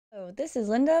This is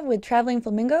Linda with Traveling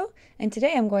Flamingo, and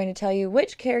today I'm going to tell you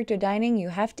which character dining you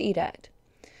have to eat at.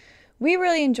 We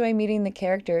really enjoy meeting the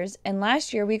characters, and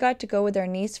last year we got to go with our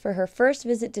niece for her first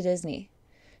visit to Disney.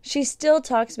 She still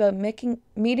talks about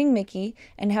meeting Mickey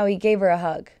and how he gave her a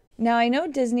hug. Now I know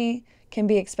Disney can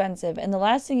be expensive, and the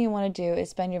last thing you want to do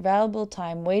is spend your valuable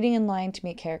time waiting in line to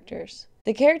meet characters.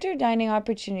 The character dining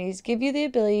opportunities give you the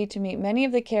ability to meet many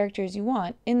of the characters you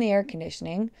want in the air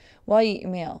conditioning while you eat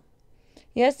your meal.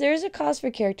 Yes, there is a cost for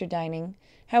character dining.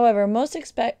 However, most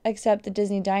accept the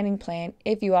Disney dining plan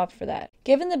if you opt for that.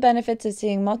 Given the benefits of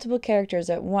seeing multiple characters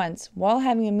at once while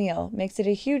having a meal makes it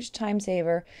a huge time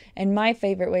saver and my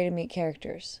favorite way to meet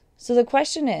characters. So the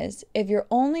question is, if you're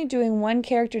only doing one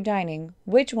character dining,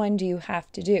 which one do you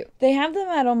have to do? They have them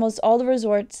at almost all the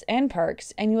resorts and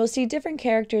parks, and you will see different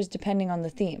characters depending on the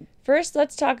theme. First,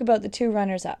 let's talk about the two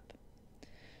runners-up.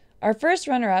 Our first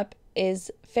runner-up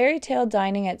is Fairy Tale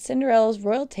Dining at Cinderella's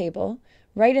Royal Table,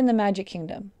 right in the Magic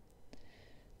Kingdom.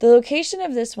 The location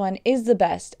of this one is the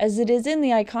best, as it is in the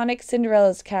iconic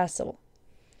Cinderella's castle.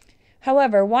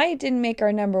 However, why it didn't make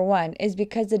our number one is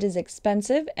because it is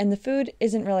expensive and the food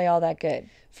isn't really all that good.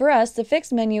 For us, the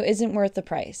fixed menu isn't worth the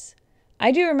price.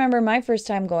 I do remember my first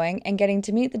time going and getting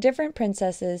to meet the different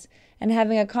princesses and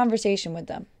having a conversation with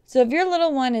them. So if your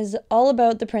little one is all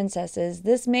about the princesses,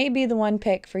 this may be the one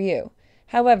pick for you.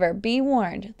 However, be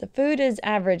warned, the food is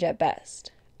average at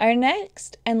best. Our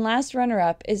next and last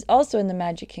runner-up is also in the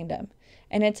Magic Kingdom,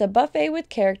 and it's a buffet with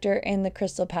character in the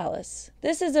Crystal Palace.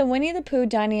 This is a Winnie the Pooh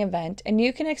dining event, and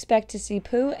you can expect to see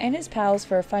Pooh and his pals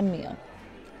for a fun meal.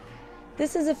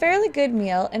 This is a fairly good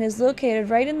meal and is located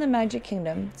right in the Magic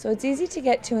Kingdom, so it's easy to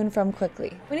get to and from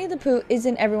quickly. Winnie the Pooh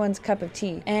isn't everyone's cup of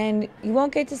tea, and you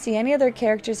won't get to see any other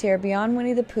characters here beyond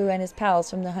Winnie the Pooh and his pals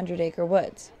from the 100-Acre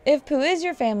Woods. If Pooh is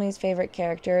your family's favorite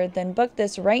character, then book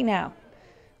this right now.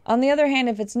 On the other hand,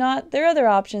 if it's not, there are other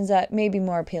options that may be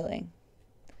more appealing.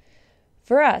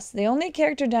 For us, the only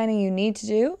character dining you need to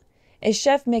do is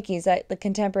Chef Mickey's at the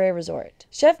Contemporary Resort.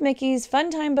 Chef Mickey's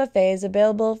Fun Time Buffet is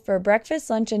available for breakfast,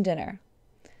 lunch, and dinner.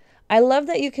 I love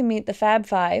that you can meet the Fab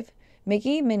Five,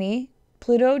 Mickey, Minnie,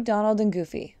 Pluto, Donald, and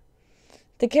Goofy.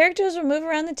 The characters will move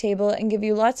around the table and give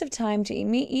you lots of time to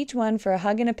meet each one for a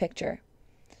hug and a picture.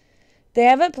 They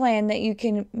have a plan that you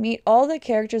can meet all the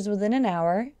characters within an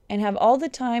hour and have all the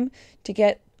time to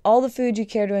get all the food you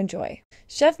care to enjoy.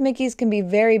 Chef Mickey's can be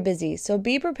very busy, so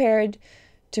be prepared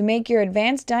to make your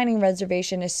advanced dining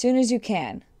reservation as soon as you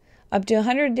can, up to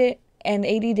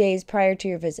 180 days prior to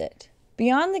your visit.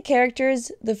 Beyond the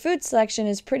characters, the food selection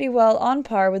is pretty well on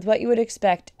par with what you would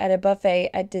expect at a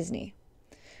buffet at Disney.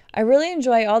 I really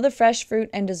enjoy all the fresh fruit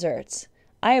and desserts.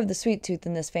 I have the sweet tooth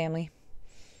in this family.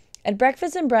 At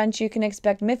breakfast and brunch, you can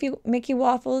expect Mickey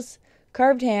waffles,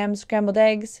 carved ham, scrambled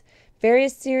eggs,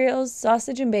 various cereals,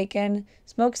 sausage and bacon,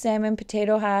 smoked salmon,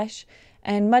 potato hash,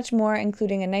 and much more,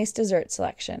 including a nice dessert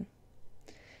selection.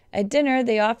 At dinner,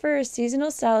 they offer a seasonal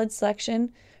salad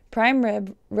selection, prime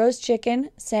rib, roast chicken,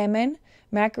 salmon,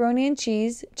 macaroni and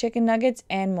cheese, chicken nuggets,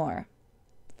 and more.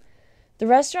 The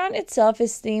restaurant itself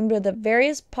is themed with the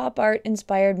various pop art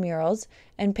inspired murals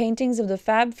and paintings of the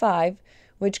Fab Five,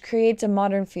 which creates a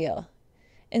modern feel.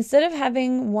 Instead of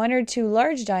having one or two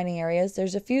large dining areas,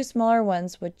 there's a few smaller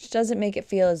ones, which doesn't make it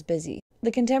feel as busy.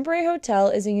 The Contemporary Hotel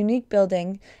is a unique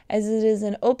building as it is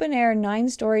an open-air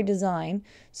 9-story design,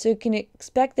 so you can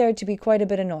expect there to be quite a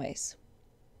bit of noise.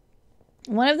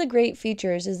 One of the great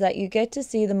features is that you get to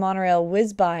see the monorail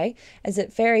whiz by as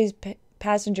it ferries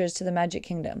passengers to the Magic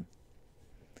Kingdom.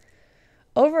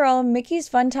 Overall, Mickey's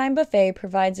Fun Time Buffet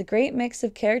provides a great mix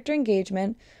of character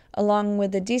engagement along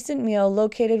with a decent meal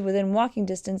located within walking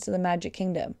distance to the Magic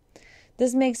Kingdom.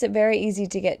 This makes it very easy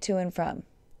to get to and from.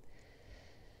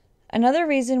 Another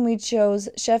reason we chose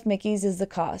Chef Mickey's is the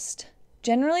cost.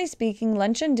 Generally speaking,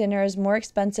 lunch and dinner is more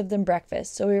expensive than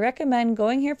breakfast, so we recommend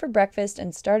going here for breakfast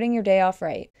and starting your day off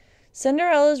right.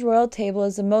 Cinderella's Royal Table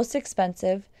is the most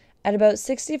expensive, at about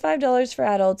 $65 for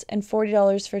adults and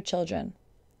 $40 for children.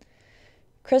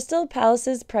 Crystal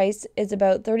Palace's price is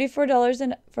about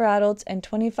 $34 for adults and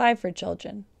 $25 for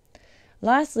children.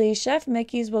 Lastly, Chef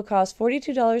Mickey's will cost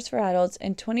 $42 for adults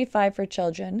and $25 for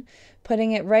children,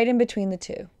 putting it right in between the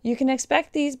two. You can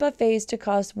expect these buffets to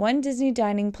cost one Disney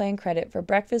dining plan credit for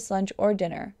breakfast, lunch, or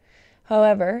dinner.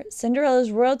 However,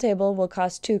 Cinderella's Royal Table will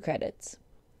cost 2 credits.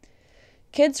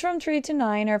 Kids from 3 to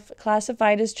 9 are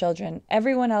classified as children.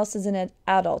 Everyone else is an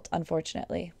adult,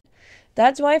 unfortunately.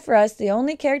 That's why for us, the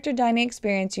only character dining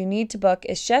experience you need to book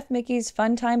is Chef Mickey's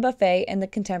Fun Time Buffet in the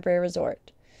Contemporary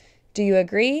Resort. Do you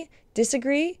agree?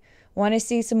 Disagree? Want to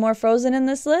see some more Frozen in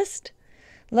this list?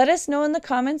 Let us know in the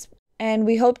comments, and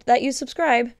we hope that you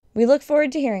subscribe. We look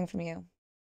forward to hearing from you.